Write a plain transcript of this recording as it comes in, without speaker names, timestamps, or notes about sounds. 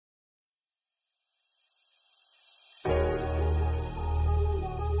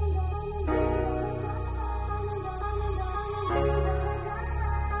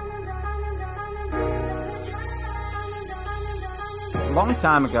A long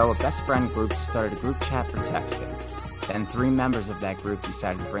time ago, a best friend group started a group chat for texting. Then 3 members of that group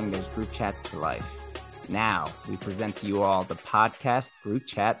decided to bring those group chats to life. Now, we present to you all the podcast Group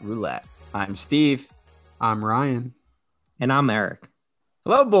Chat Roulette. I'm Steve. I'm Ryan. And I'm Eric.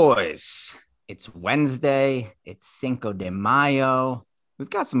 Hello, boys. It's Wednesday. It's Cinco de Mayo. We've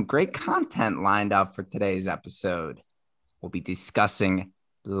got some great content lined up for today's episode. We'll be discussing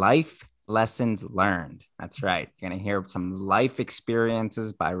life lessons learned. That's right. You're going to hear some life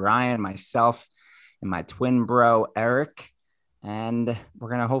experiences by Ryan, myself, and my twin bro, Eric. And we're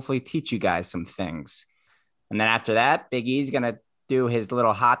going to hopefully teach you guys some things. And then after that, Big E's going to do his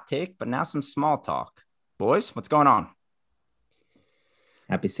little hot take, but now some small talk. Boys, what's going on?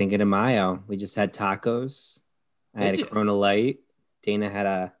 Happy Cinco de Mayo. We just had tacos. I had a Corona Light. Dana had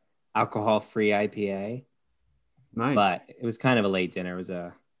a alcohol-free IPA. Nice. But it was kind of a late dinner. It was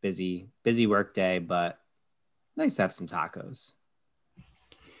a busy work day, but nice to have some tacos.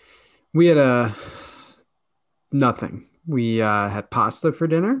 We had nothing. We had pasta for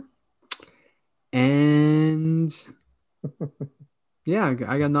dinner. And yeah,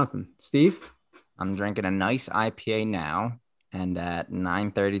 I got nothing. Steve? I'm drinking a nice IPA now. And at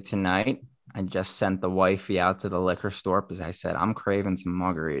 9:30 tonight, I just sent the wifey out to the liquor store because I said, I'm craving some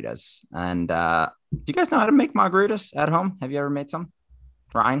margaritas. And do you guys know how to make margaritas at home? Have you ever made some?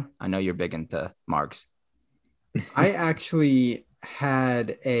 Ryan, I know you're big into margs. I actually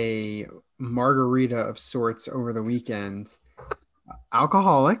had a margarita of sorts over the weekend.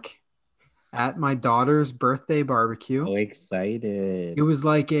 Alcoholic at my daughter's birthday barbecue. So excited. It was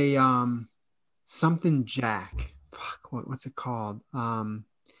like a something Jack. Fuck, what's it called?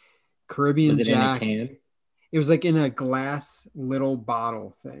 Caribbean Was it Jack. in a can? It was like in a glass little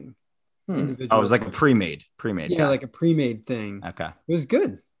bottle thing. Oh, it was like a pre-made. Yeah, guy. like a pre-made thing. Okay. It was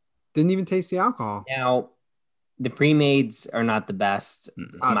good. Didn't even taste the alcohol. Now, the pre-mades are not the best, in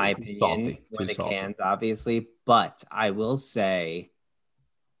my Obviously. opinion. Salty. Or Too the salty. cans, obviously. But I will say,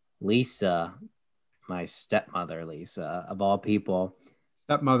 Lisa, my stepmother, Lisa, of all people,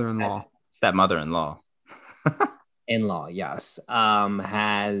 Stepmother-in-law. Stepmother-in-law. in-law, yes,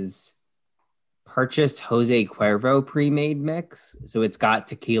 has purchased Jose Cuervo pre-made mix. So it's got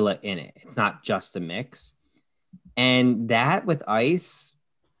tequila in it. It's not just a mix. And that with ice,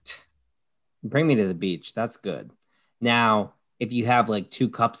 bring me to the beach. That's good. Now, if you have like 2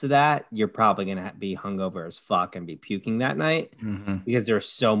 cups of that, you're probably going to be hungover as fuck and be puking that night because there's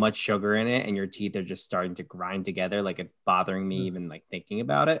so much sugar in it and your teeth are just starting to grind together. Like it's bothering me even like thinking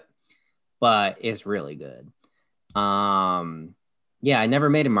about it, but it's really good. Yeah, I never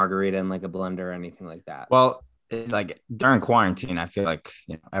made a margarita in like a blender or anything like that. Well, like during quarantine, I feel like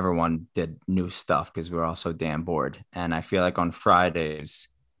everyone did new stuff because we were all so damn bored. And I feel like on Fridays,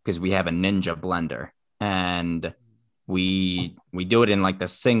 because we have a Ninja blender and we do it in like the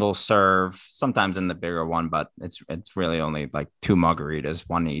single serve, sometimes in the bigger one, but it's really only like 2 margaritas,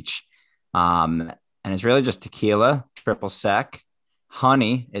 1 each. And it's really just tequila, triple sec.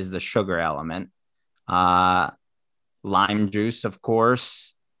 Honey is the sugar element. Lime juice, of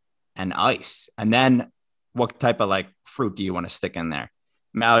course, and ice. And then what type of like fruit do you want to stick in there?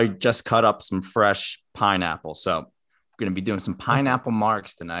 Mallory just cut up some fresh pineapple. So we're going to be doing some pineapple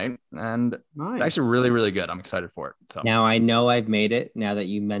margs tonight. And Nice. it's actually really, really good. I'm excited for it. So now I know I've made it now that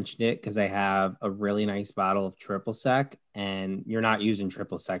you mentioned it because I have a really nice bottle of triple sec and you're not using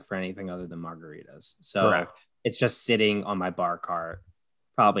triple sec for anything other than margaritas. So correct. It's just sitting on my bar cart.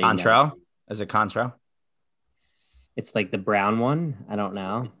 Probably Contro? Is it Contro? It's like the brown one. I don't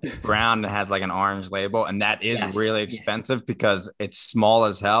know. It's brown and has like an orange label. And that is Yes. really expensive because it's small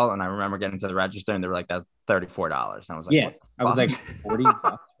as hell. And I remember getting to the register and they were like, that's $34. And I was like, Yeah, what the I was fuck? like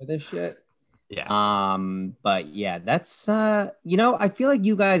 $40 for this shit. Yeah. But yeah, that's I feel like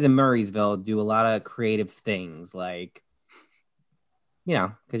you guys in Murraysville do a lot of creative things, like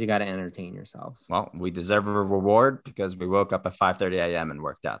because you got to entertain yourselves. Well, we deserve a reward because we woke up at 5:30 a.m. and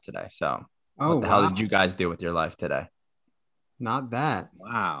worked out today. So what the hell did you guys do with your life today? Not that.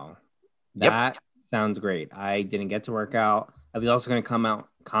 Wow, that sounds great. I didn't get to work out. I was also going to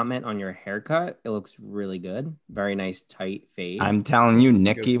comment on your haircut. It looks really good. Very nice, tight fade. I'm telling you,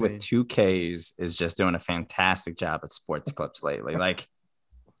 Nikki Good with fade. 2 Ks is just doing a fantastic job at sports clips lately.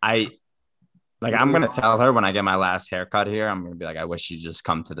 I'm going to tell her when I get my last haircut here, I'm going to be like, I wish you just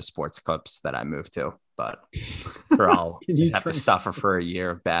come to the sports clips that I moved to. But I'll have to suffer for a year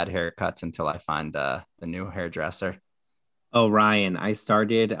of bad haircuts until I find the new hairdresser. Oh, Ryan, I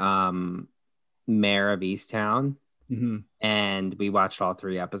started Mayor of Easttown, and we watched all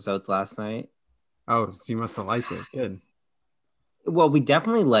 3 episodes last night. Oh, so you must have liked it. Good. Well, we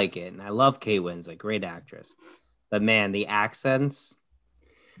definitely like it, and I love Kate Winslet, great actress. But man, the accents,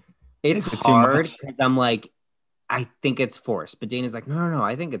 It's Is it too hard much? because I'm like, I think it's forced. But Dana's like, no,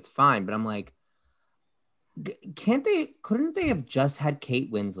 I think it's fine. But I'm like, couldn't they have just had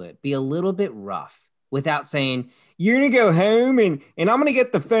Kate Winslet be a little bit rough without saying, you're gonna go home and I'm gonna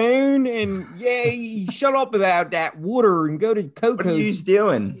get the phone and yay, shut up about that water and go to What are Coco's. you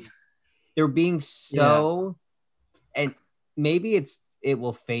doing? They're being so, and maybe it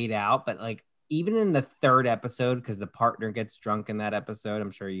will fade out, but like even in the third episode, because the partner gets drunk in that episode,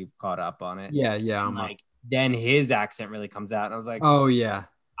 I'm sure you've caught up on it. Yeah. And like then his accent really comes out, and I was like, Oh yeah.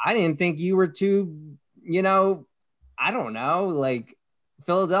 I didn't think you were too, I don't know, like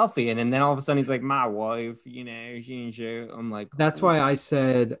Philadelphian. And then all of a sudden he's like, my wife, she. I'm like, That's why I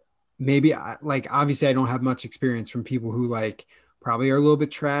said maybe like obviously I don't have much experience from people who like probably are a little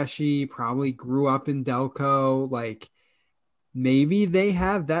bit trashy, probably grew up in Delco, like maybe they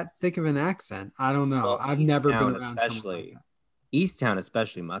have that thick of an accent. I don't know. well, I've never been around someone like that. Easttown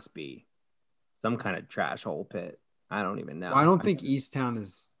especially must be some kind of trash hole pit. I don't even know. Well, I don't think Easttown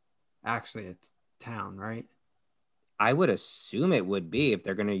is actually a town, right? I would assume it would be if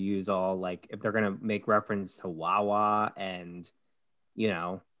they're going to use all like if they're going to make reference to Wawa and you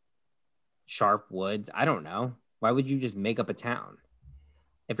know Sharp Woods. I don't know. Why would you just make up a town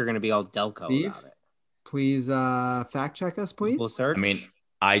if you're going to be all Delco Steve, about it? please fact check us, Google please. search. I mean,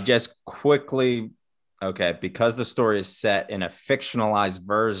 I just quickly, okay, because the story is set in a fictionalized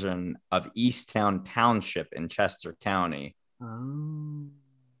version of Easttown Township in Chester County. Oh.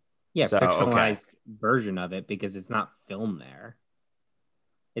 yeah, so, fictionalized version of it because it's not filmed there.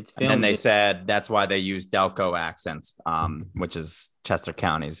 It's And filmed. then they said that's why they use Delco accents, which is Chester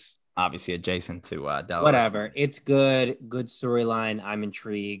County's obviously adjacent to Delaware. Whatever. It's good. Good storyline. I'm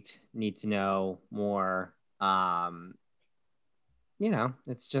intrigued. Need to know more.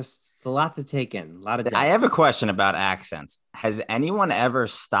 It's a lot to take in. A lot of depth. I have a question about accents. Has anyone ever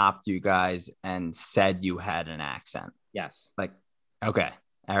stopped you guys and said you had an accent? Yes. Like, okay,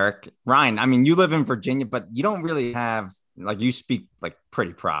 Eric, Ryan, I mean, you live in Virginia, but you don't really have, like, you speak like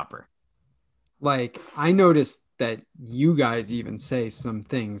pretty proper. Like I noticed that you guys even say some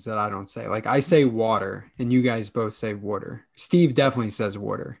things that I don't say. Like I say water and you guys both say water. Steve definitely says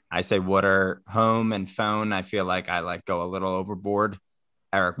water. I say water, home, and phone. I feel like I like go a little overboard.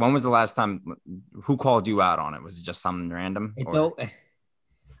 Eric, when was the last time? Who called you out on it? Was it just something random?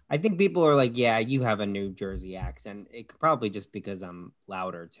 I think people are like, yeah, you have a New Jersey accent. It could probably just because I'm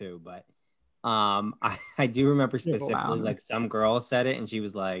louder too. But I do remember specifically like some girl said it and she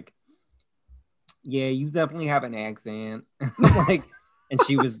was like, yeah, you definitely have an accent. Like, and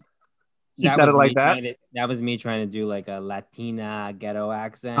she was. She said it like that. That was me trying to do like a Latina ghetto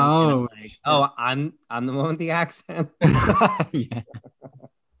accent. Oh, like, I'm the one with the accent. Yeah.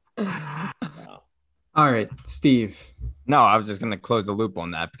 So. All right, Steve. No, I was just going to close the loop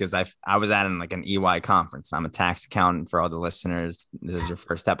on that because I was at like an EY conference. I'm a tax accountant for all the listeners. This is your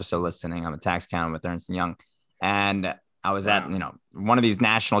first episode listening. I'm a tax accountant with Ernst & Young. And I was at, one of these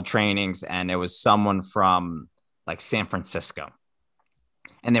national trainings and it was someone from like San Francisco.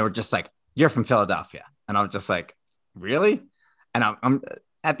 And they were just like, you're from Philadelphia. And I was just like, really? And I'm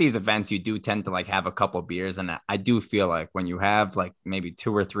at these events, you do tend to like have a couple beers. And I do feel like when you have like maybe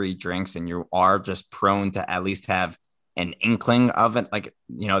 2 or 3 drinks and you are just prone to at least have an inkling of it, like,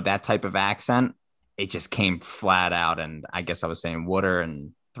 that type of accent, it just came flat out. And I guess I was saying water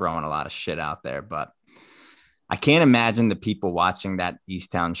and throwing a lot of shit out there, but I can't imagine the people watching that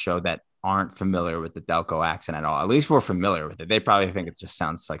Easttown show that aren't familiar with the Delco accent at all. At least we're familiar with it. They probably think it just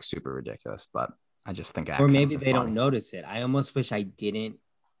sounds like super ridiculous, but I just think accents or maybe they funny. don't notice it. I almost wish I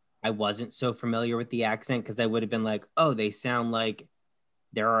wasn't so familiar with the accent because I would have been like, oh, they sound like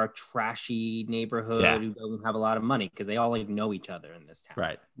they're a trashy neighborhood who doesn't have a lot of money because they all like know each other in this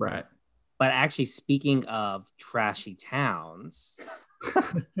town. Right. But actually, speaking of trashy towns,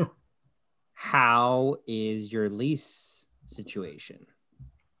 how is your lease situation?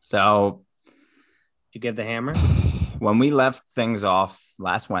 So, did you give the hammer? When we left things off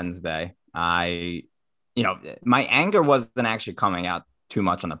last Wednesday, my anger wasn't actually coming out too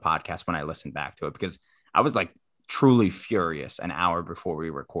much on the podcast when I listened back to it because I was like truly furious an hour before we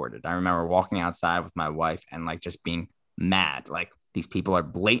recorded. I remember walking outside with my wife and like just being mad. Like these people are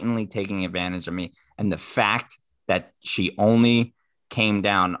blatantly taking advantage of me. And the fact that she only came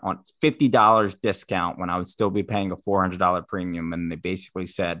down on $50 discount when I would still be paying a $400 premium. And they basically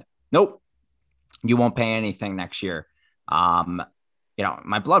said, nope, you won't pay anything next year.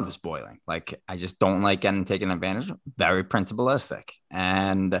 My blood was boiling. Like, I just don't like getting taken advantage of. Very principalistic.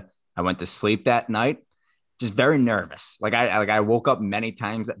 And I went to sleep that night, just very nervous. I woke up many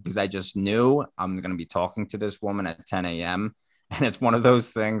times because I just knew I'm going to be talking to this woman at 10 a.m. And it's one of those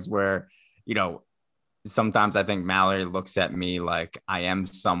things where, sometimes I think Mallory looks at me like I am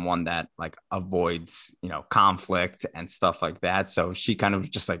someone that like avoids, conflict and stuff like that. So she kind of was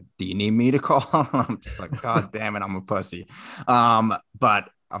just like, do you need me to call? I'm just like, God damn it, I'm a pussy. But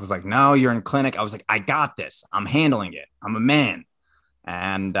I was like, no, you're in clinic. I was like, I got this. I'm handling it. I'm a man.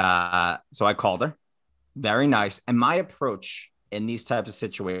 And so I called her. Very nice. And my approach in these types of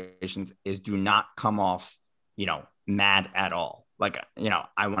situations is do not come off, mad at all. Like,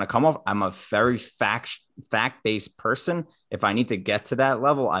 I want to come off. I'm a very fact-based person. If I need to get to that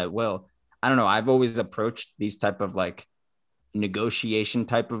level, I will. I don't know. I've always approached these type of like negotiation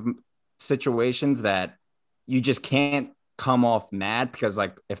type of situations that you just can't come off mad, because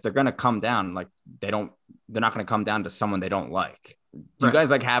like if they're gonna come down, like they're not gonna come down to someone they don't like. Do you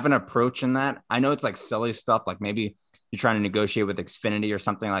guys like have an approach in that? I know it's like silly stuff, like maybe you're trying to negotiate with Xfinity or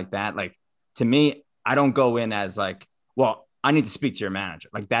something like that. Like to me, I don't go in as like, well, I need to speak to your manager.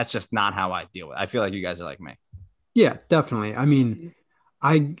 Like that's just not how I deal with it. I feel like you guys are like me. Yeah, definitely. I mean,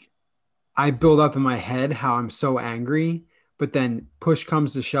 I build up in my head how I'm so angry, but then push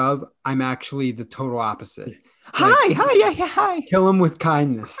comes to shove, I'm actually the total opposite. Hi. Kill him with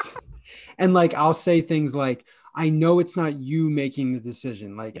kindness. And like I'll say things like, I know it's not you making the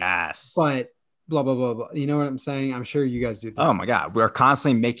decision. Like, yes, but blah, blah, blah, blah. You know what I'm saying? I'm sure you guys do this. Oh my God. We're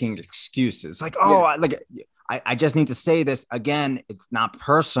constantly making excuses. Like, I just need to say this again. It's not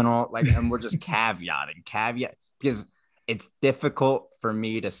personal. Like, and we're just caveat because it's difficult for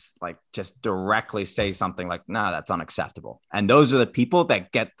me to like just directly say something like, no, that's unacceptable. And those are the people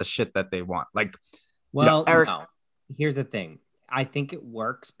that get the shit that they want. Like, well, Eric, no. Here's the thing. I think it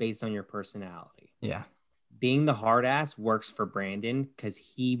works based on your personality. Yeah. Being the hard ass works for Brandon because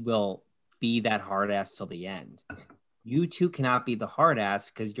he will be that hard ass till the end. You two cannot be the hard ass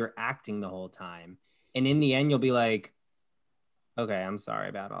because you're acting the whole time. And in the end, you'll be like, okay, I'm sorry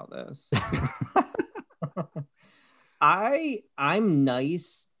about all this. I'm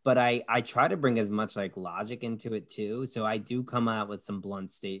nice, but I try to bring as much like logic into it too. So I do come out with some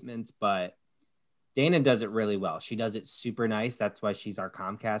blunt statements, but Dana does it really well. She does it super nice. That's why she's our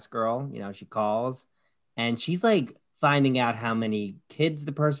Comcast girl. She calls and she's like finding out how many kids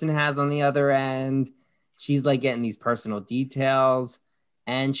the person has on the other end. She's like getting these personal details,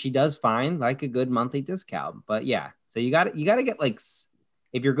 and she does find like a good monthly discount. But yeah, so you got to get like,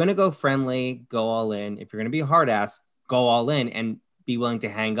 if you're going to go friendly, go all in. If you're going to be a hard ass, go all in and be willing to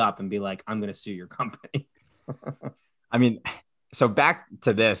hang up and be like, I'm going to sue your company. I mean, so back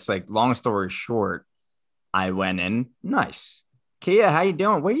to this, like long story short, I went in. Nice. Kia, how you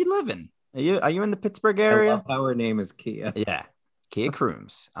doing? Where you living? Are you in the Pittsburgh area? I love how her name is Kia. Yeah. Kia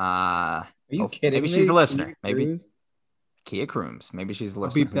Crooms. Are you kidding maybe me? She's a listener. Maybe Kia Crooms. Maybe she's a I'll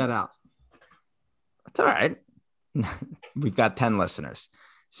listener. beep that out. That's all right. We've got 10 listeners.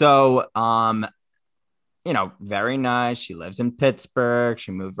 So, very nice. She lives in Pittsburgh.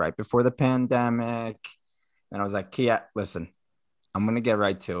 She moved right before the pandemic. And I was like, Kia, listen, I'm going to get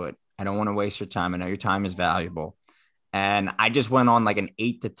right to it. I don't want to waste your time. I know your time is valuable. And I just went on like an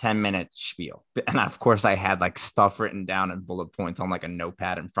 8 to 10 minute spiel. And of course I had like stuff written down in bullet points on like a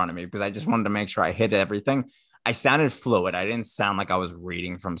notepad in front of me because I just wanted to make sure I hit everything. I sounded fluid. I didn't sound like I was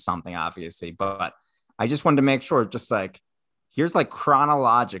reading from something, obviously, but I just wanted to make sure, just like, here's like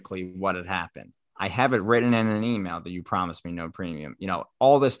chronologically what had happened. I have it written in an email that you promised me no premium,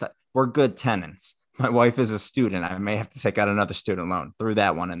 all this stuff. We're good tenants. My wife is a student. I may have to take out another student loan. Threw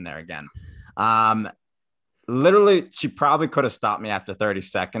that one in there again. Literally, she probably could have stopped me after 30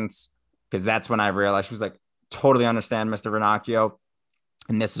 seconds because that's when I realized. She was like, totally understand, Mr. Vernacchio,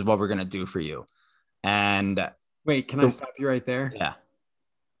 and this is what we're going to do for you. And wait, can I stop you right there? Yeah.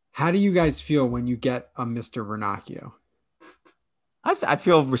 How do you guys feel when you get a Mr. Vernacchio? I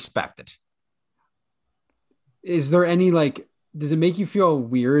feel respected. Is there any does it make you feel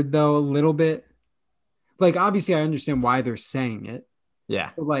weird though, a little bit? Like, obviously I understand why they're saying it.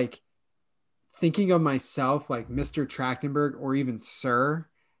 Yeah. But thinking of myself like Mr. Trachtenberg or even Sir,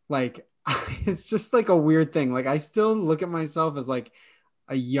 it's just like a weird thing. Like I still look at myself as like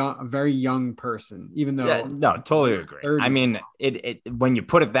a very young person, even though no, totally agree. 30s. I mean, it when you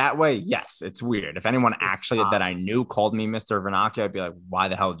put it that way, yes, it's weird. If anyone actually that I knew called me Mr. Vernacchio, I'd be like, why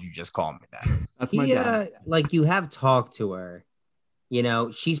the hell did you just call me that? That's my dad. Like you have talked to her,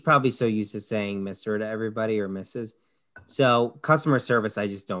 she's probably so used to saying Mr. to everybody or Mrs. So customer service, I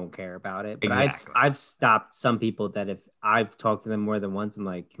just don't care about it. But exactly. I've stopped some people that if I've talked to them more than once, I'm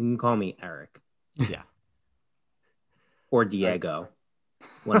like, you can call me Eric. Yeah. Or Diego.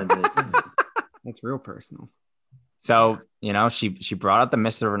 One of the that's real personal. So, she brought up the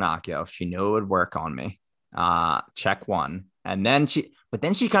Mr. Vernacchio. She knew it would work on me. Check one. And then she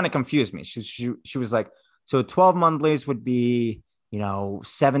kind of confused me. She was like, so a 12-month lease would be,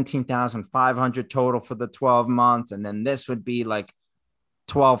 17,500 total for the 12 months. And then this would be like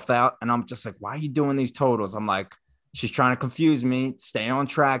 12,000. And I'm just like, why are you doing these totals? I'm like, she's trying to confuse me. Stay on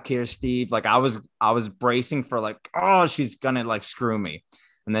track here, Steve. Like I was bracing for like, oh, she's gonna like screw me.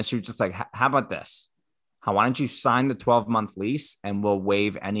 And then she was just like, how about this? Why don't you sign the 12-month lease and we'll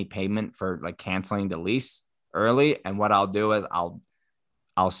waive any payment for like canceling the lease early? And what I'll do is I'll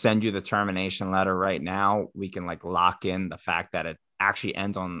send you the termination letter right now. We can like lock in the fact that it actually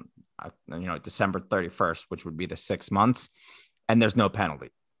ends on December 31st, which would be the 6 months, and there's no penalty.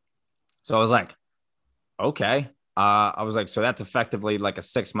 So I was like, okay. I was like, so that's effectively like a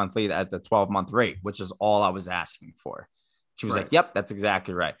 6-month lead at the 12-month rate, which is all I was asking for. She was like, yep, that's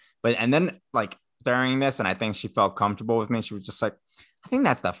exactly right. And then like during this, and I think she felt comfortable with me. She was just like, I think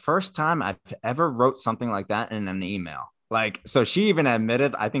that's the first time I've ever wrote something like that in an email. Like, so she even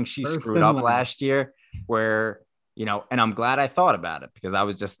admitted, I think she screwed up last year where, and I'm glad I thought about it because I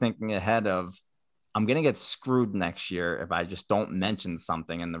was just thinking ahead of, I'm going to get screwed next year if I just don't mention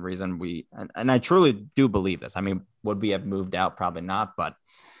something. And the reason and I truly do believe this. I mean, would we have moved out? Probably not, but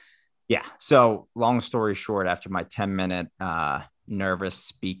yeah. So long story short, after my 10-minute nervous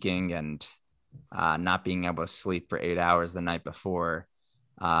speaking and not being able to sleep for 8 hours the night before,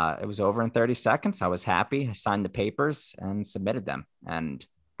 it was over in 30 seconds. I was happy. I signed the papers and submitted them. And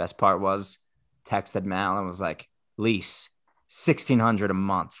best part was texted Mal and was like, lease $1,600 a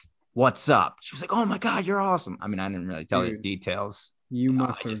month. What's up? She was like, oh my God, you're awesome. I mean, I didn't really tell you details. You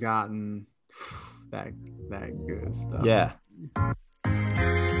must have gotten that good stuff. Yeah.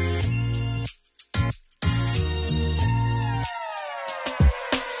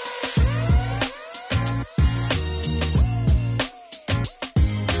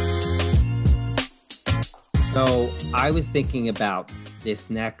 So I was thinking about this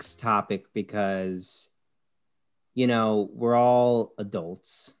next topic because, we're all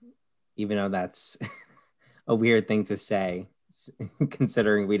adults, even though that's a weird thing to say,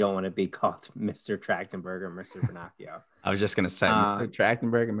 considering we don't want to be called Mr. Trachtenberg or Mr. Vernacchio. I was just going to say Mr.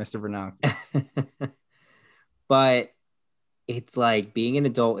 Trachtenberg and Mr. Vernacchio. But it's like being an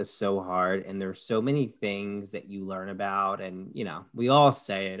adult is so hard, and there's so many things that you learn about, and we all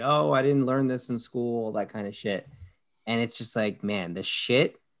say it, oh, I didn't learn this in school, that kind of shit. And it's just like, man, the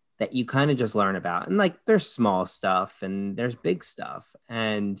shit that you kind of just learn about, and like there's small stuff and there's big stuff.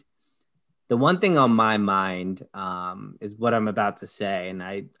 And the one thing on my mind is what I'm about to say, and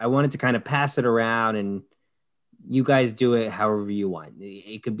I wanted to kind of pass it around, and you guys do it however you want.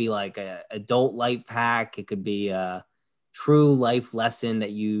 It could be like a adult life hack, it could be a true life lesson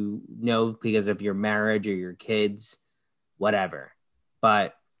that because of your marriage or your kids, whatever.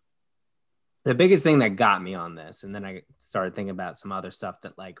 But the biggest thing that got me on this, and then I started thinking about some other stuff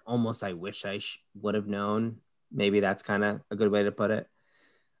that like almost I wish I would have known. Maybe that's kind of a good way to put it.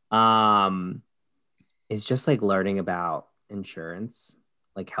 Is just like learning about insurance,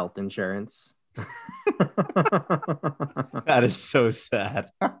 like health insurance. That is so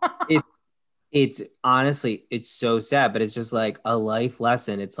sad. It's honestly, it's so sad, but it's just like a life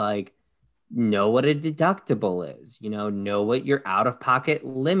lesson. It's like, know what a deductible is, know what your out-of-pocket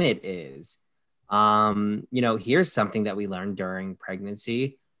limit is. Here's something that we learned during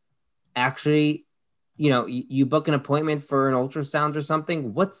pregnancy. Actually, you book an appointment for an ultrasound or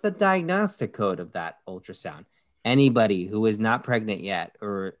something. What's the diagnostic code of that ultrasound? Anybody who is not pregnant yet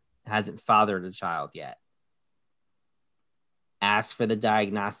or hasn't fathered a child yet, ask for the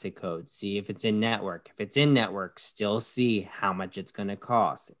diagnostic code, see if it's in network. If it's in network, still see how much it's going to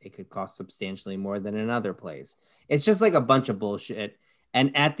cost. It could cost substantially more than another place. It's just like a bunch of bullshit.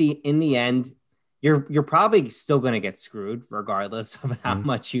 And in the end, you're probably still going to get screwed regardless of how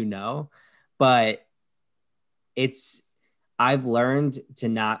much you know. But I've learned to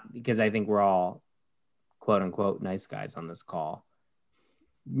not, because I think we're all quote unquote nice guys on this call,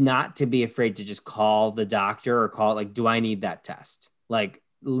 not to be afraid to just call the doctor or call like, do I need that test? Like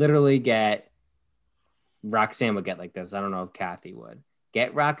literally Roxanne would get like this. I don't know if Kathy would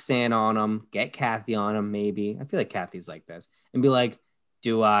get Roxanne on them, get Kathy on them. Maybe I feel like Kathy's like this and be like,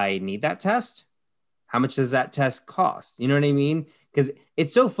 do I need that test? How much does that test cost? You know what I mean? Because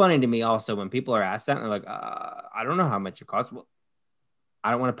it's so funny to me also when people are asked that and they're like, I don't know how much it costs. Well,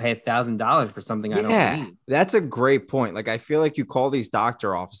 I don't want to pay $1,000 for something I don't need. That's a great point. Like, I feel like you call these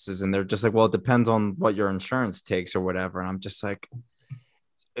doctor offices and they're just like, well, it depends on what your insurance takes or whatever. And I'm just like,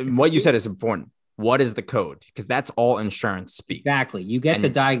 what you said is important. What is the code? Because that's all insurance speaks. Exactly. You get the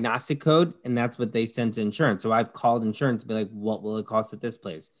diagnostic code and that's what they send to insurance. So I've called insurance to be like, what will it cost at this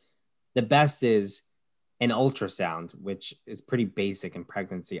place? The best is an ultrasound, which is pretty basic in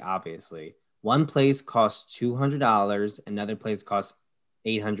pregnancy, obviously. One place costs $200, another place costs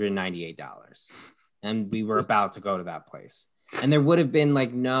 $898. And we were about to go to that place. And there would have been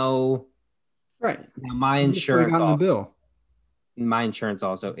like no Right. now my insurance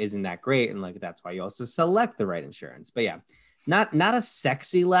also isn't that great. And like that's why you also select the right insurance. But yeah, not a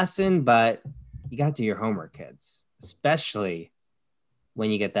sexy lesson, but you gotta do your homework, kids, especially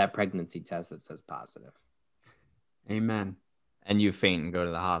when you get that pregnancy test that says positive. Amen. And you faint and go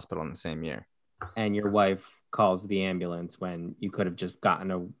to the hospital in the same year. And your wife calls the ambulance when you could have just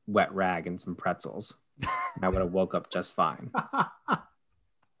gotten a wet rag and some pretzels. And I would have woke up just fine.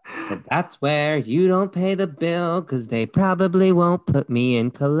 But that's where you don't pay the bill because they probably won't put me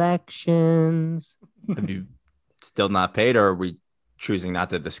in collections. Have you still not paid, or are we choosing not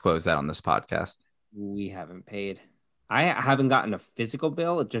to disclose that on this podcast? We haven't paid. I haven't gotten a physical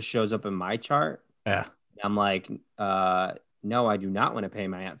bill. It just shows up in my chart. Yeah. I'm like, no, I do not want to pay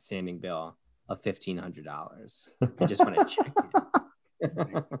my outstanding bill of $1,500. I just want to check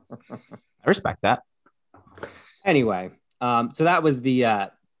it. I respect that. Anyway, so that was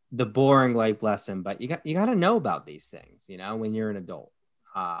the boring life lesson, but you got to know about these things, when you're an adult.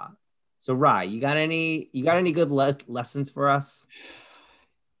 So Rye, you got any good lessons for us?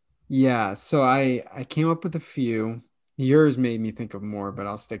 Yeah, so I came up with a few. Yours made me think of more, but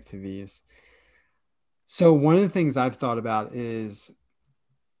I'll stick to these. So one of the things I've thought about is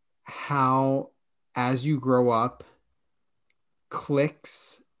how, as you grow up,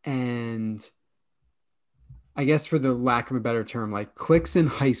 cliques and, I guess for the lack of a better term, like cliques in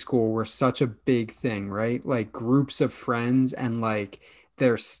high school were such a big thing, right? Like groups of friends and like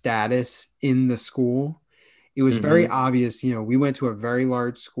their status in the school. It was very obvious, we went to a very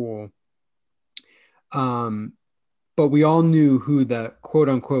large school. But we all knew who the quote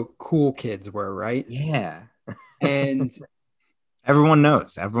unquote cool kids were, right? Yeah. And everyone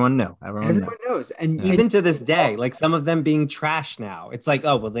knows. Everyone knows. And even to this day, like some of them being trash now, it's like,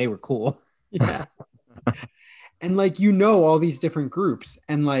 oh, well, they were cool. Yeah. And like, all these different groups,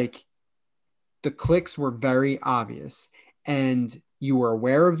 and like the cliques were very obvious and you were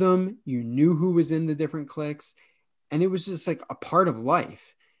aware of them. You knew who was in the different cliques, and it was just like a part of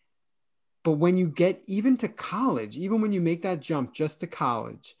life. But when you get even to college, even when you make that jump just to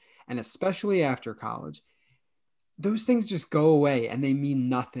college, and especially after college, those things just go away and they mean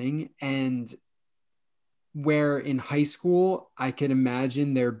nothing. And where in high school, I could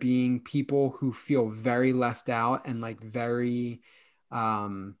imagine there being people who feel very left out and like very,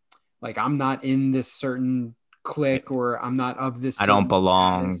 like I'm not in this certain clique, or I'm not of this. I don't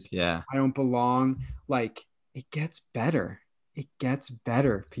belong. Status. Yeah. I don't belong. Like it gets better. It gets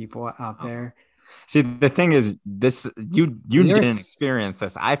better, people out there. See, the thing is, this you didn't experience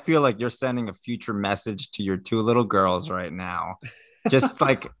this. I feel like you're sending a future message to your two little girls right now. Just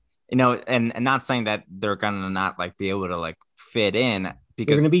like, and not saying that they're gonna not like be able to like fit in,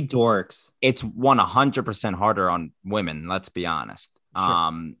 because they're gonna be dorks. It's 100% harder on women, let's be honest.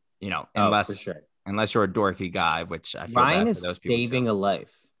 Sure. Unless you're a dorky guy, which I feel Ryan bad is for those people saving too. a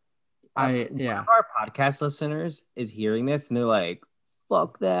life. One of our podcast listeners is hearing this and they're like,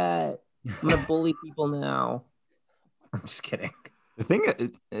 fuck that. I'm gonna bully people now. I'm just kidding.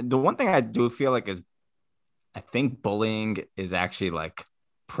 The one thing I do feel like is, I think bullying is actually like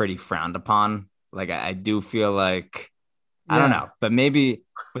pretty frowned upon. Like I do feel like, I don't know,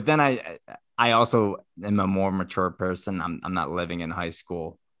 but then I also am a more mature person. I'm not living in high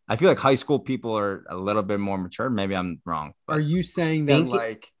school. I feel like high school people are a little bit more mature. Maybe I'm wrong. Are you saying that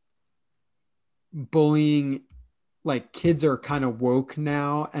like bullying, like kids are kind of woke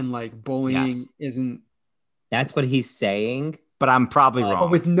now, and like bullying isn't? That's what he's saying. But I'm probably wrong.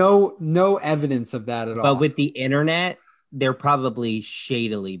 With no evidence of that at all. But with the internet, they're probably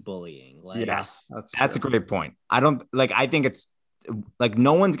shadily bullying. Like, yes, that's a great point. I think it's like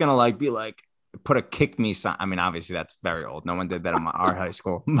no one's gonna like be like put a kick me sign. I mean, obviously that's very old. No one did that in our high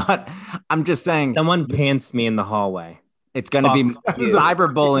school. But I'm just saying, someone pants me in the hallway. It's gonna be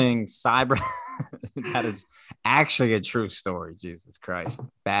cyberbullying. That is actually a true story. Jesus Christ.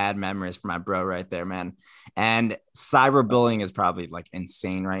 Bad memories for my bro right there, man. And cyberbullying is probably like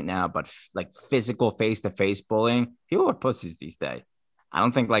insane right now, but like physical face-to-face bullying, people are pussies these days. I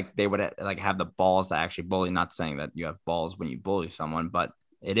don't think like they would like have the balls to actually bully. Not saying that you have balls when you bully someone, but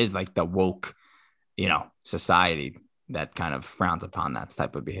it is like the woke, society that kind of frowns upon that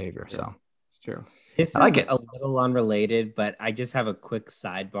type of behavior. Yeah. So it's true. This is a little unrelated, but I just have a quick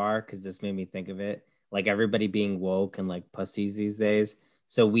sidebar because this made me think of it. Like everybody being woke and like pussies these days.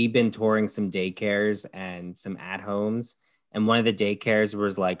 So we've been touring some daycares and some at-homes. And one of the daycares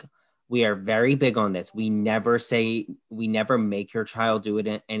was like, We are very big on this. We never make your child do it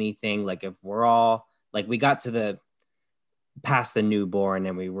in anything. Like if we're all like, we got to the past the newborn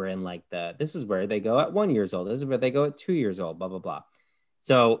and we were in like this is where they go at 1 year old. This is where they go at 2 years old, blah, blah, blah.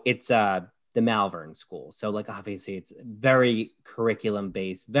 So it's the Malvern school. So like, obviously it's very curriculum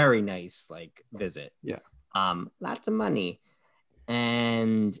based, very nice, like visit. Yeah. Lots of money.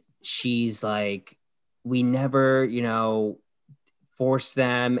 And she's like, we never, force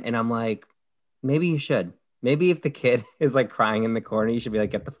them. And I'm like, maybe you should. Maybe if the kid is like crying in the corner, you should be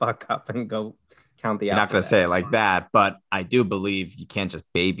like, get the fuck up and go count the You're not going to say it like that, but I do believe you can't just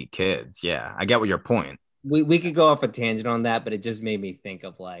baby kids. Yeah, I get what your point. We could go off a tangent on that, but it just made me think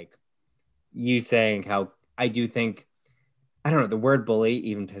of like you saying how I do think, I don't know, the word bully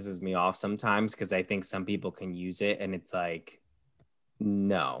even pisses me off sometimes because I think some people can use it and it's like,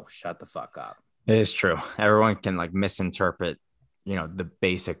 no, shut the fuck up. It is true. Everyone can like misinterpret, the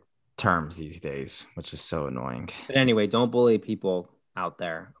basic terms these days, which is so annoying. But anyway, don't bully people out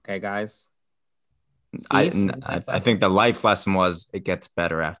there. Okay, guys? I think the life lesson was it gets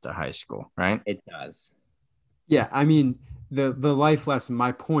better after high school, right? It does. Yeah. I mean, the life lesson,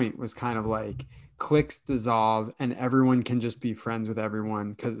 my point was kind of like cliques dissolve and everyone can just be friends with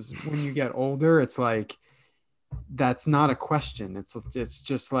everyone. Because when you get older, it's like, that's not a question. It's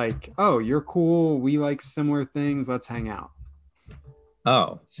just like, oh, you're cool. We like similar things. Let's hang out.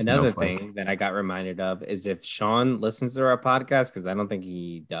 Oh, another Snowflake. thing that I got reminded of is if Sean listens to our podcast, because I don't think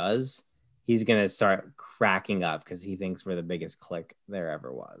he does, he's going to start cracking up because he thinks we're the biggest clique there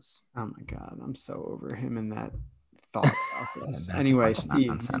ever was. Oh my God. I'm so over him in that thought process. Anyway,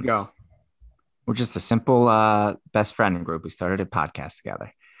 Steve, you go. We're just a simple best friend group. We started a podcast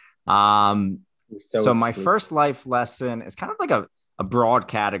together. So my first life lesson is kind of like a broad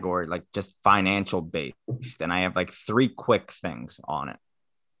category, like just financial based. And I have like 3 quick things on it.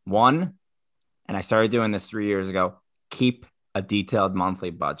 1, and I started doing this 3 years ago, keep a detailed monthly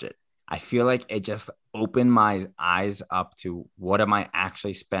budget. I feel like it just opened my eyes up to what am I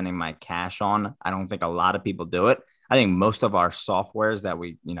actually spending my cash on? I don't think a lot of people do it. I think most of our softwares that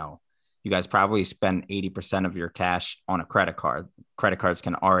you guys probably spend 80% of your cash on a credit card. Credit cards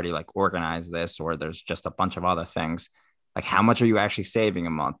can already like organize this, or there's just a bunch of other things. Like how much are you actually saving a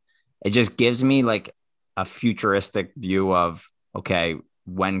month? It just gives me like a futuristic view of, okay,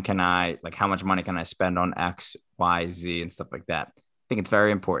 how much money can I spend on X, Y, Z and stuff like that. I think it's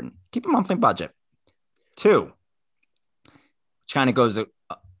very important. Keep a monthly budget. 2, which kind of goes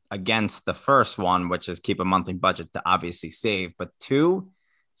against the first one, which is keep a monthly budget to obviously save. But 2,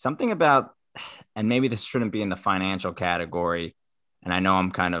 something about, and maybe this shouldn't be in the financial category, and I know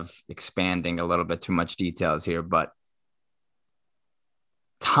I'm kind of expanding a little bit too much details here, but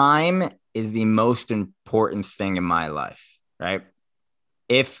time is the most important thing in my life, right?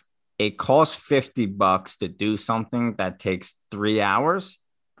 If it costs $50 to do something that takes 3 hours,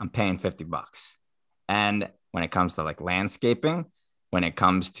 I'm paying $50. And when it comes to like landscaping, when it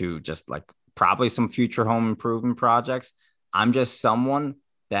comes to just like probably some future home improvement projects, I'm just someone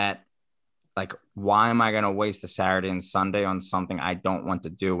that like, why am I going to waste a Saturday and Sunday on something I don't want to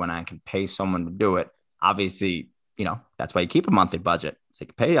do when I can pay someone to do it? Obviously, that's why you keep a monthly budget, so you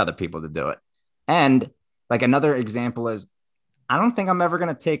can pay other people to do it. And like another example is, I don't think I'm ever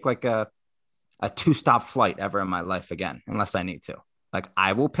going to take like a 2-stop flight ever in my life again, unless I need to. Like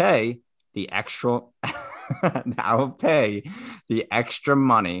I will pay the extra, I will pay the extra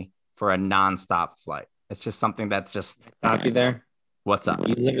money for a nonstop flight. It's just something that's just. Stop you there. What's up?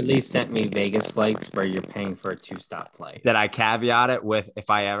 You literally sent me Vegas flights where you're paying for a 2-stop flight. Did I caveat it with,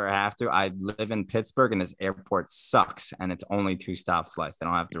 if I ever have to? I live in Pittsburgh and this airport sucks and it's only 2-stop flights. They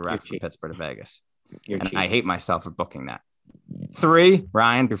don't have direct from Pittsburgh to Vegas. I hate myself for booking that. 3,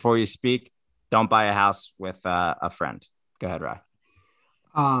 Ryan, before you speak, don't buy a house with a friend. Go ahead, Ryan.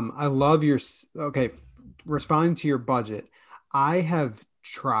 I love responding to your budget. I have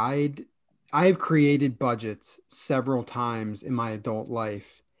created budgets several times in my adult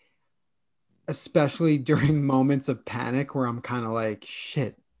life, especially during moments of panic where I'm kind of like,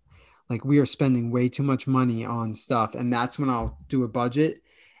 shit, like we are spending way too much money on stuff. And that's when I'll do a budget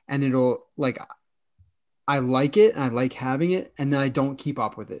and it'll like, I like it and I like having it and then I don't keep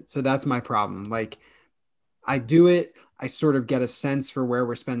up with it. So that's my problem. Like I do it, I sort of get a sense for where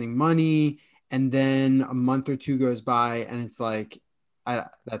we're spending money. And then a month or 2 goes by and it's like,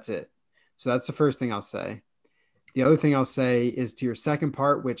 that's it. So that's the first thing I'll say. The other thing I'll say is to your second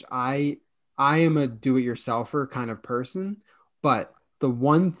part, which I am a do-it-yourselfer kind of person, but the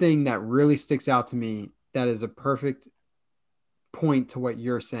one thing that really sticks out to me that is a perfect point to what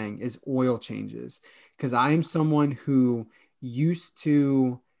you're saying is oil changes. Because I am someone who used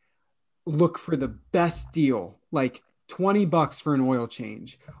to look for the best deal, like $20 for an oil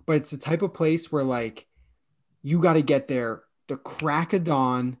change. But it's the type of place where like you got to get there the crack of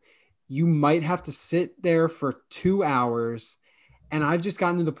dawn. You might have to sit there for 2 hours. And I've just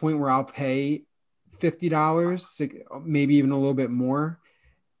gotten to the point where I'll pay $50, maybe even a little bit more,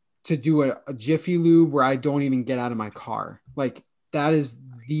 to do a Jiffy Lube where I don't even get out of my car. Like that is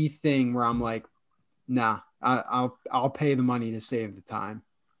the thing where I'm like, nah, I'll pay the money to save the time.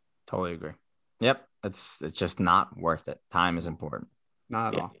 Totally agree. Yep. It's just not worth it. Time is important.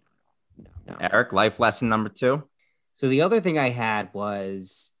 Not at all. No. Eric, life lesson number 2. So the other thing I had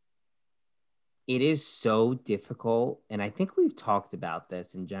was it is so difficult. And I think we've talked about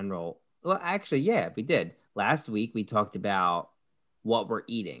this in general. Well, actually, yeah, we did. Last week, we talked about what we're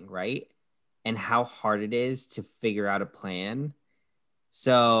eating, right? And how hard it is to figure out a plan.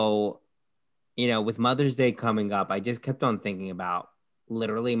 So, with Mother's Day coming up, I just kept on thinking about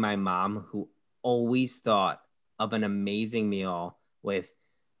literally my mom, who always thought of an amazing meal with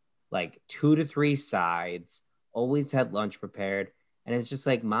like 2 to 3 sides, always had lunch prepared. And it's just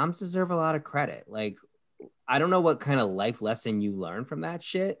like moms deserve a lot of credit. Like, I don't know what kind of life lesson you learn from that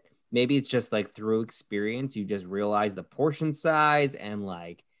shit. Maybe it's just like through experience, you just realize the portion size and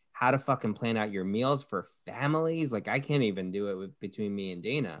like how to fucking plan out your meals for families. Like, I can't even do it between me and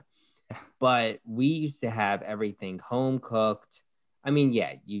Dana. But we used to have everything home cooked. I mean,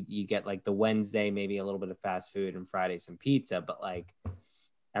 yeah, you get like the Wednesday, maybe a little bit of fast food, and Friday some pizza, but like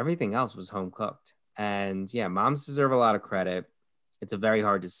everything else was home cooked. And yeah, moms deserve a lot of credit. It's a very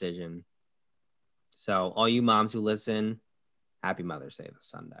hard decision. So all you moms who listen, happy Mother's Day this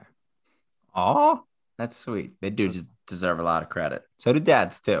Sunday. Oh, that's sweet. They do just deserve a lot of credit. So do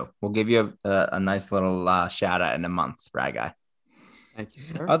dads too. We'll give you a nice little shout out in a month, Rag Guy. Thank you,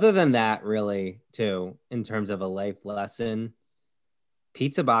 sir. Other than that, really, too, in terms of a life lesson,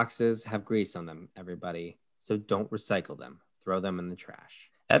 pizza boxes have grease on them, everybody. So don't recycle them. Throw them in the trash.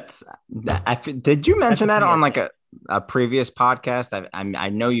 Did you mention that on like a previous podcast? I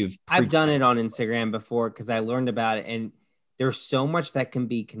know I've done it on Instagram before because I learned about it. And there's so much that can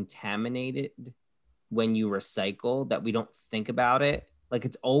be contaminated when you recycle that we don't think about it. Like,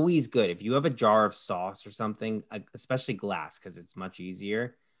 it's always good if you have a jar of sauce or something, especially glass, because it's much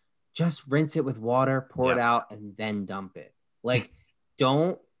easier. Just rinse it with water, pour it out, and then dump it. Like,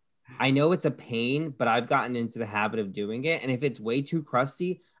 I know it's a pain, but I've gotten into the habit of doing it. And if it's way too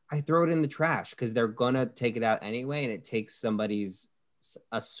crusty, I throw it in the trash because they're going to take it out anyway. And it takes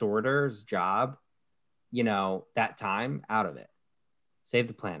a sorter's job, that time out of it. Save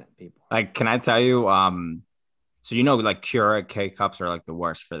the planet, people. Like, can I tell you, so like Keurig K-Cups are like the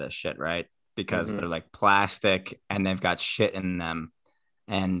worst for this shit, right? Because they're like plastic and they've got shit in them.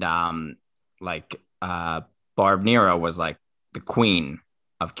 And Barb Nero was like the queen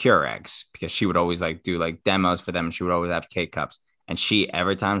of Keurigs because she would always like do like demos for them. She would always have K-Cups. And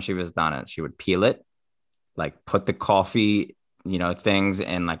every time she was done it, she would peel it, like put the coffee, things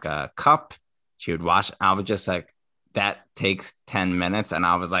in like a cup. She would wash. I was just like, that takes 10 minutes. And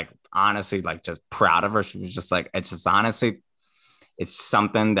I was like, honestly, like just proud of her. She was just like, it's just honestly, it's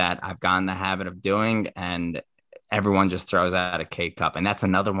something that I've gotten the habit of doing. And everyone just throws out a K-Cup. And that's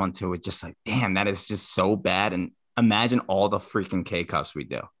another one too. It's just like, damn, that is just so bad. And imagine all the freaking K-Cups we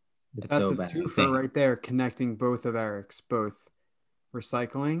do. That's so a twofer right there, connecting both of Eric's, both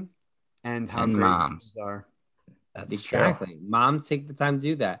recycling and how great moms are. That's exactly true. Moms take the time to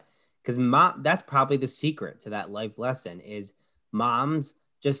do that because that's probably the secret to that life lesson is moms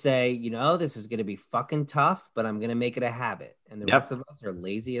just say, this is going to be fucking tough, but I'm going to make it a habit. And the rest of us are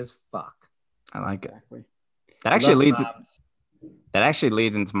lazy as fuck. I like it. That actually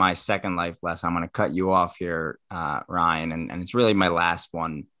leads into my second life lesson. I'm going to cut you off here, Ryan, and it's really my last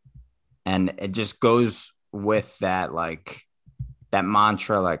one. And it just goes with that, like that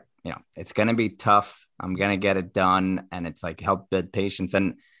mantra, like, it's going to be tough. I'm going to get it done. And it's like help build patience.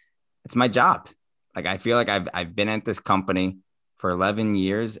 And it's my job. Like, I feel like I've been at this company for 11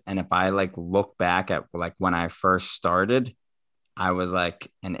 years. And if I like look back at like when I first started, I was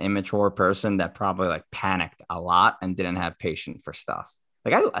like an immature person that probably like panicked a lot and didn't have patience for stuff.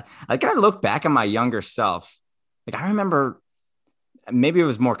 Like I look back at my younger self. Like I remember maybe it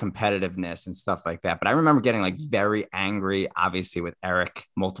was more competitiveness and stuff like that. But I remember getting like very angry, obviously with Eric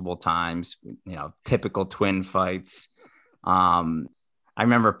multiple times, typical twin fights. I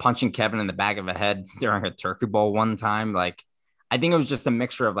remember punching Kevin in the back of the head during a turkey bowl one time. Like, I think it was just a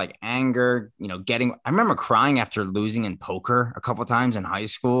mixture of like anger, I remember crying after losing in poker a couple of times in high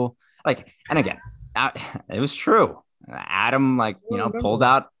school. Like, and again, it was true. Adam, pulled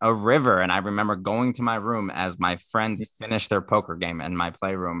out a river. And I remember going to my room as my friends finished their poker game in my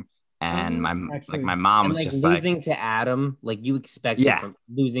playroom, And Actually, my mom And was like just like, losing to Adam, like you expected yeah, from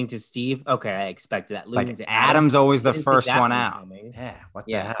losing to Steve. Okay, I expected that. Losing like to Adam, Adam's always I the didn't see first that one one out. coming. Yeah, what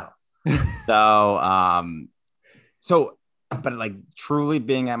the Yeah. hell? So, so, but like truly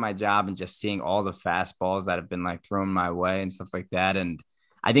being at my job and just seeing all the fastballs that have been like thrown my way and stuff like that. And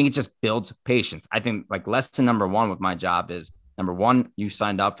I think it just builds patience. I think like lesson number one with my job is number one, you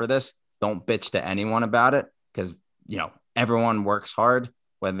signed up for this. Don't bitch to anyone about it because, everyone works hard,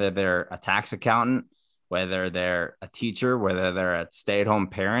 whether they're a tax accountant, whether they're a teacher, whether they're a stay-at-home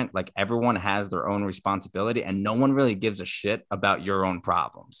parent, like everyone has their own responsibility and no one really gives a shit about your own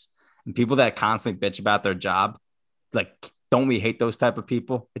problems. And people that constantly bitch about their job, like, don't we hate those type of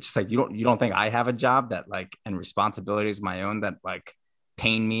people? It's just like you don't think I have a job that like and responsibilities my own that like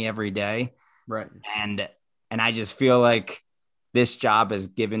pain me every day. right. And I just feel like this job has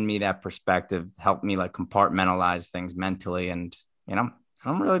given me that perspective, helped me like compartmentalize things mentally. And, I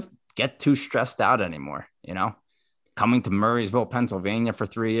don't really get too stressed out anymore. Coming to Murraysville, Pennsylvania for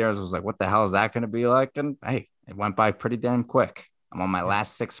 3 years, I was like, what the hell is that going to be like? And hey, it went by pretty damn quick. I'm on my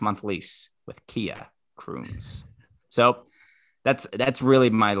last 6-month lease with Kia Crooms. So that's really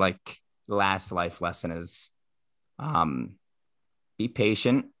my like last life lesson is be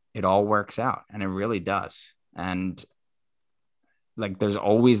patient. It all works out and it really does. And like there's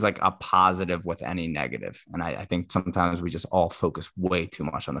always like a positive with any negative. And I think sometimes we just all focus way too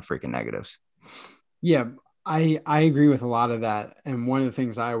much on the freaking negatives. Yeah, I agree with a lot of that. And one of the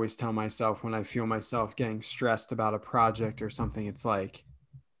things I always tell myself when I feel myself getting stressed about a project or something, it's like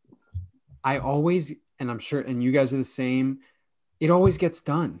I always, and I'm sure, and you guys are the same, it always gets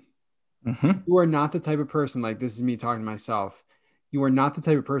done. Mm-hmm. You are not the type of person, like this is me talking to myself. You are not the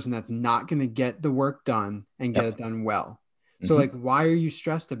type of person that's not going to get the work done and get Yep. it done well. So, Mm-hmm. like, why are you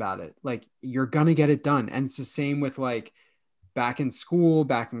stressed about it? Like, you're going to get it done. And it's the same with like back in school,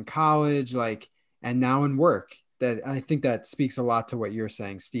 back in college, like, and now in work. That I think that speaks a lot to what you're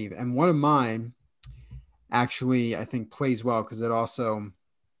saying, Steve. And one of mine actually, I think, plays well because it also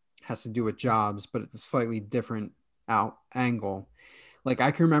has to do with jobs, but it's a slightly different out angle. Like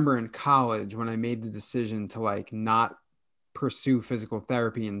I can remember in college when I made the decision to like not pursue physical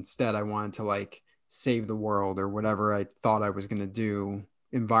therapy. Instead, I wanted to like save the world or whatever I thought I was going to do,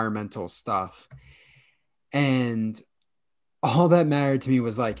 environmental stuff. And all that mattered to me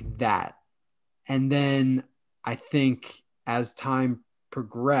was like that. And then I think as time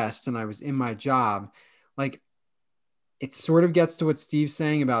progressed and I was in my job, like it sort of gets to what Steve's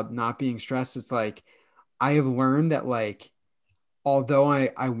saying about not being stressed. It's like I have learned that like although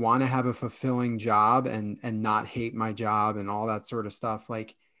I want to have a fulfilling job and not hate my job and all that sort of stuff,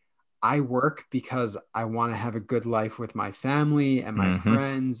 like I work because I want to have a good life with my family and my Mm-hmm.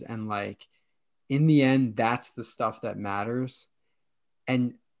 friends. And like in the end, that's the stuff that matters.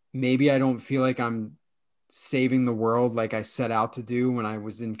 And maybe I don't feel like I'm saving the world like I set out to do when I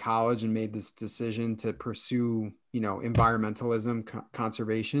was in college and made this decision to pursue, environmentalism,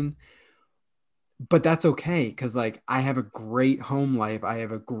 conservation. But that's okay because like I have a great home life, I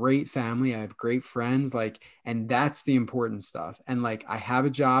have a great family, I have great friends, like, and that's the important stuff. And like I have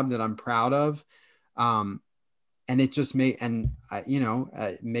a job that I'm proud of, um, and it just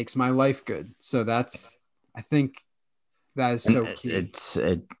it makes my life good. So that's I think that is And so key. it's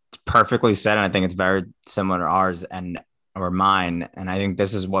perfectly said. And I think it's very similar to ours or mine. And I think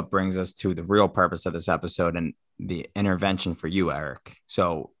this is what brings us to the real purpose of this episode and the intervention for you, Eric.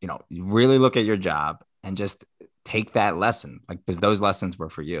 So, you really look at your job and just take that lesson, like, because those lessons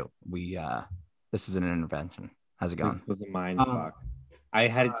were for you. This is an intervention. How's it This going? was a mind Um, fuck. I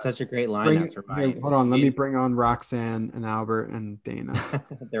had such a great lineup for Here, mine. hold on, let me bring on Roxanne and Albert and Dana.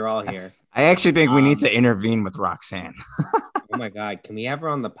 They're all here. I actually think we need to intervene with Roxanne. Oh my God. Can we have her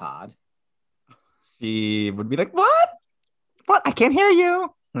on the pod? She would be like, what? What? I can't hear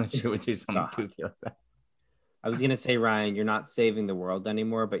you. She would do something God. goofy like that. I was going to say, Ryan, you're not saving the world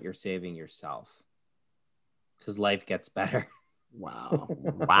anymore, but you're saving yourself because life gets better. Wow.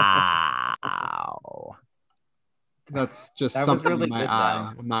 Wow. That's just That was something really in my good, eye.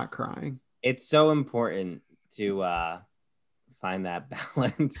 though. I'm not crying. It's so important to find that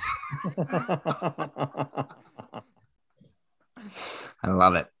balance. I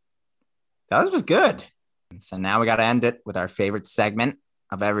love it. That was good. And so now we got to end it with our favorite segment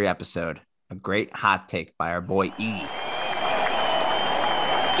of every episode, a great hot take by our boy E.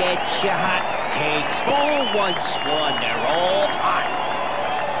 Get your hot takes. Who wants one? They're all hot.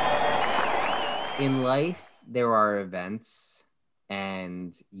 In life, there are events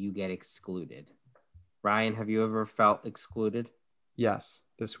and you get excluded. Ryan, have you ever felt excluded? Yes,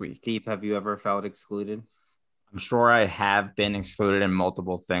 this week. Steve, have you ever felt excluded? I'm sure I have been excluded in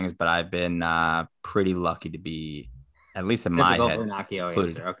multiple things, but I've been pretty lucky to be, at least in my Typical head, Vernacchio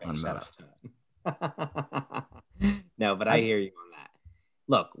included answer. Okay, on shut most. up. No, but I hear you on that.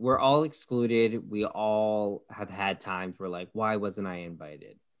 Look, we're all excluded. We all have had times where like, why wasn't I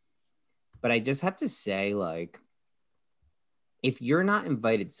invited? But I just have to say, like, if you're not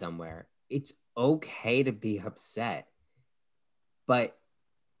invited somewhere, it's okay to be upset, but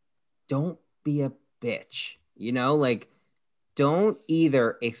don't be a bitch. Like, don't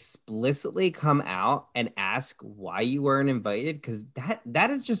either explicitly come out and ask why you weren't invited, because that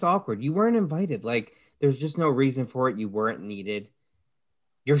is just awkward. You weren't invited. Like, there's just no reason for it. You weren't needed.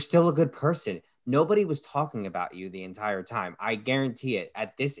 You're still a good person. Nobody was talking about you the entire time. I guarantee it.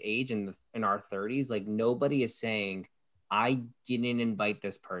 At this age, in our 30s, like, nobody is saying, I didn't invite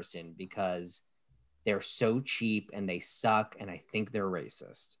this person because they're so cheap and they suck and I think they're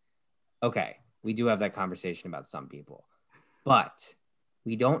racist. Okay, we do have that conversation about some people, but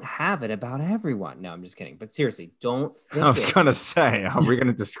we don't have it about everyone. No, I'm just kidding. But seriously, don't think I was going to say, are we going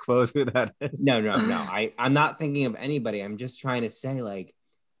to disclose who that is? No. I'm not thinking of anybody. I'm just trying to say, like,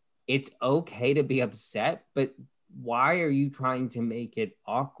 it's okay to be upset, but why are you trying to make it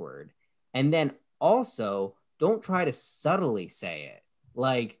awkward? And then also, don't try to subtly say it.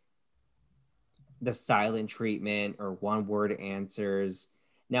 Like, the silent treatment or one word answers.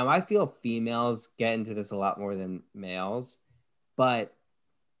 Now, I feel females get into this a lot more than males, but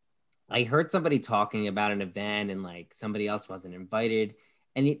I heard somebody talking about an event and like somebody else wasn't invited.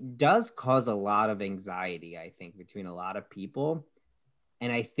 And it does cause a lot of anxiety, I think, between a lot of people.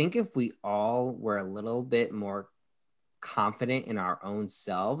 And I think if we all were a little bit more confident in our own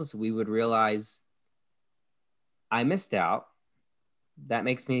selves, we would realize I missed out. That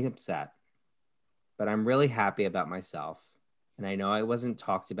makes me upset. But I'm really happy about myself. And I know I wasn't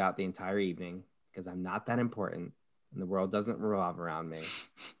talked about the entire evening because I'm not that important and the world doesn't revolve around me.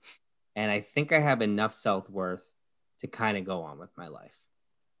 And I think I have enough self-worth to kind of go on with my life.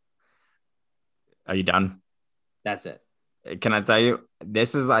 Are you done? That's it. Can I tell you,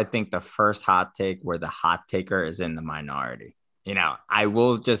 this is, I think, the first hot take where the hot taker is in the minority. I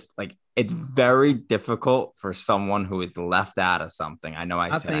will just like, it's very difficult for someone who is left out of something. I know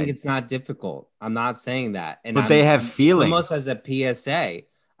I'm not saying it's not difficult. I'm not saying that. But they have feelings. Almost as a PSA.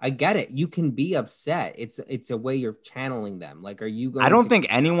 I get it. You can be upset. It's a way you're channeling them. Like, are you going I don't think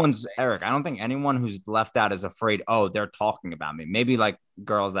anyone's, Eric, I don't think anyone who's left out is afraid, oh, they're talking about me. Maybe like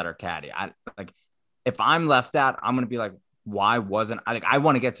girls that are catty. If I'm left out, I'm going to be like, why wasn't I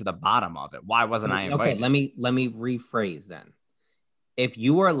want to get to the bottom of it. Why wasn't I invited? Okay, let me rephrase then. If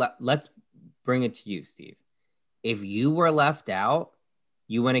you were let's bring it to you, Steve. If you were left out,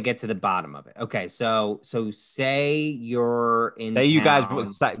 you want to get to the bottom of it. Okay, so say you're in town, you guys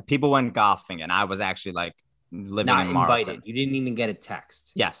people went golfing and I was actually like living not in Marlton. Invited. You didn't even get a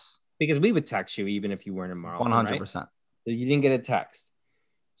text. Yes. Because we would text you even if you weren't in Marlton. 100%. Right? So you didn't get a text.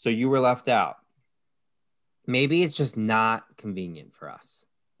 So you were left out. Maybe it's just not convenient for us.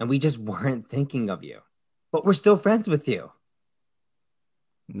 And we just weren't thinking of you. But we're still friends with you.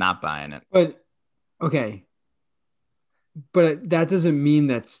 Not buying it. But okay. But that doesn't mean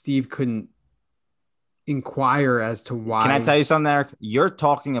that Steve couldn't inquire as to why. Can I tell you something, Eric? You're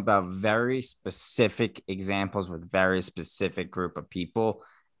talking about very specific examples with very specific group of people.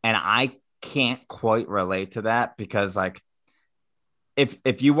 And I can't quite relate to that because, like,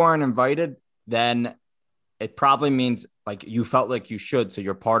 if you weren't invited, then it probably means like you felt like you should. So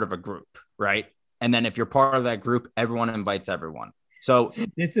you're part of a group, right? And then if you're part of that group, everyone invites everyone. So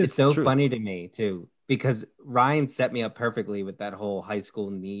this is so funny to me too, because Ryan set me up perfectly with that whole high school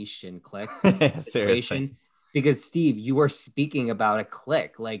niche and clique situation. Because Steve, you were speaking about a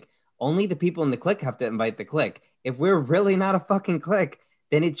clique. Like, only the people in the clique have to invite the clique. If we're really not a fucking clique,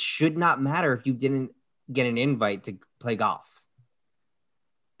 then it should not matter if you didn't get an invite to play golf.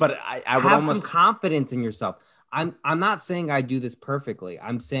 But I would have some confidence in yourself. I'm not saying I do this perfectly.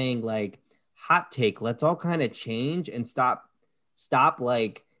 I'm saying, like, hot take. Let's all kind of change and stop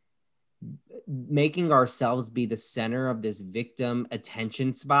like making ourselves be the center of this victim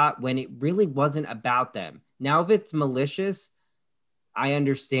attention spot when it really wasn't about them. Now, if it's malicious, I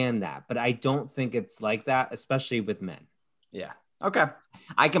understand that, but I don't think it's like that, especially with men. Yeah. Okay.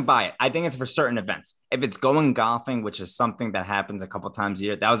 I can buy it. I think it's for certain events. If it's going golfing, which is something that happens a couple times a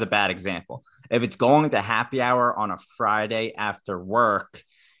year, that was a bad example. If it's going to happy hour on a Friday after work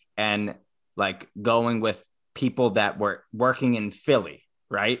and like going with people that were working in Philly,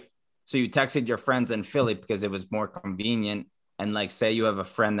 right? So you texted your friends in Philly because it was more convenient. And like, say you have a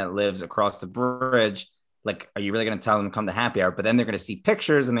friend that lives across the bridge, like, are you really going to tell them to come to happy hour? But then they're going to see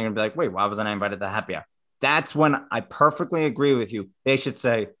pictures and they're going to be like, wait, why wasn't I invited to happy hour? That's when I perfectly agree with you. They should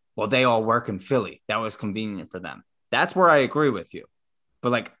say, well, they all work in Philly. That was convenient for them. That's where I agree with you.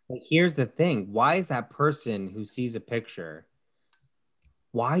 But like, But here's the thing. Why is that person who sees a picture?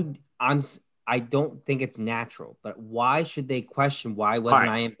 I don't think it's natural, but why should they question why wasn't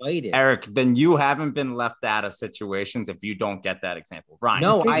I invited? Eric, then you haven't been left out of situations if you don't get that example. Ryan.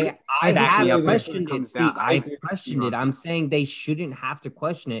 No, I have questioned it, it, Steve. I questioned it. I'm saying they shouldn't have to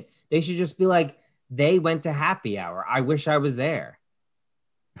question it. They should just be like, they went to happy hour. I wish I was there.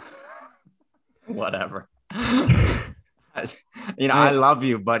 Whatever. I love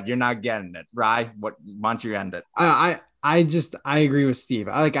you, but you're not getting it. Ryan, why don't you end it? I agree with Steve.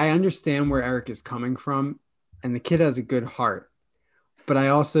 I understand where Eric is coming from, and the kid has a good heart. But I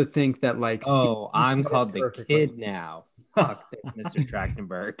also think that I'm called the kid now. Fuck this, Mr.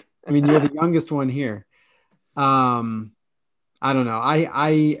 Trachtenberg. I mean, you're the youngest one here. I don't know.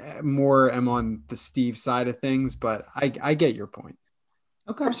 I more am on the Steve side of things, but I get your point.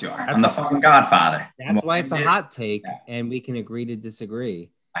 Okay. Of course you are. I'm the fucking godfather. That's why it's a hot take, and we can agree to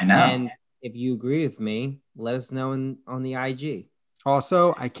disagree. I know. And if you agree with me, let us know on the IG.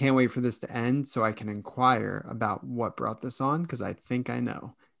 Also, I can't wait for this to end so I can inquire about what brought this on, because I think I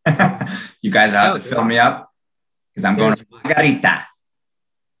know. You guys have to fill me up because I'm going to Margarita.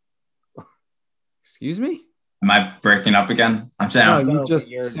 Excuse me? Am I breaking up again? I'm saying you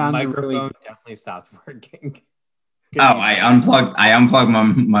just your sounded microphone definitely stopped working. Oh, I unplugged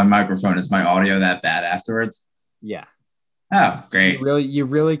my microphone. Is my audio that bad afterwards? Yeah. Oh, great. You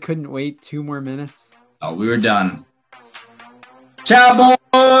really couldn't wait 2 more minutes? Oh, we were done. Ciao,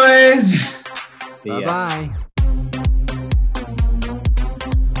 boys. Bye-bye.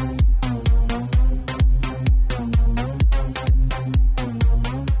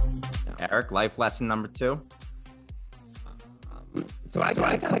 Eric, life lesson number 2. So I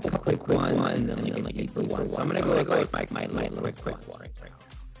got a quick one and then like a deeper one. So I'm gonna go with my quick one.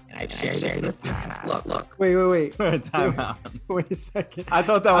 And I've shared this in the past. Look. Wait. Time out. Wait a second. I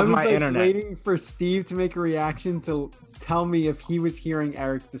thought that was my like internet. Waiting for Steve to make a reaction to tell me if he was hearing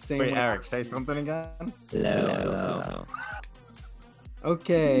Eric the same way. Wait, Eric, say something again. Hello.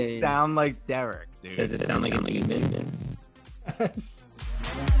 Okay. You sound like Derek, dude. Does it sound like a human? Yes.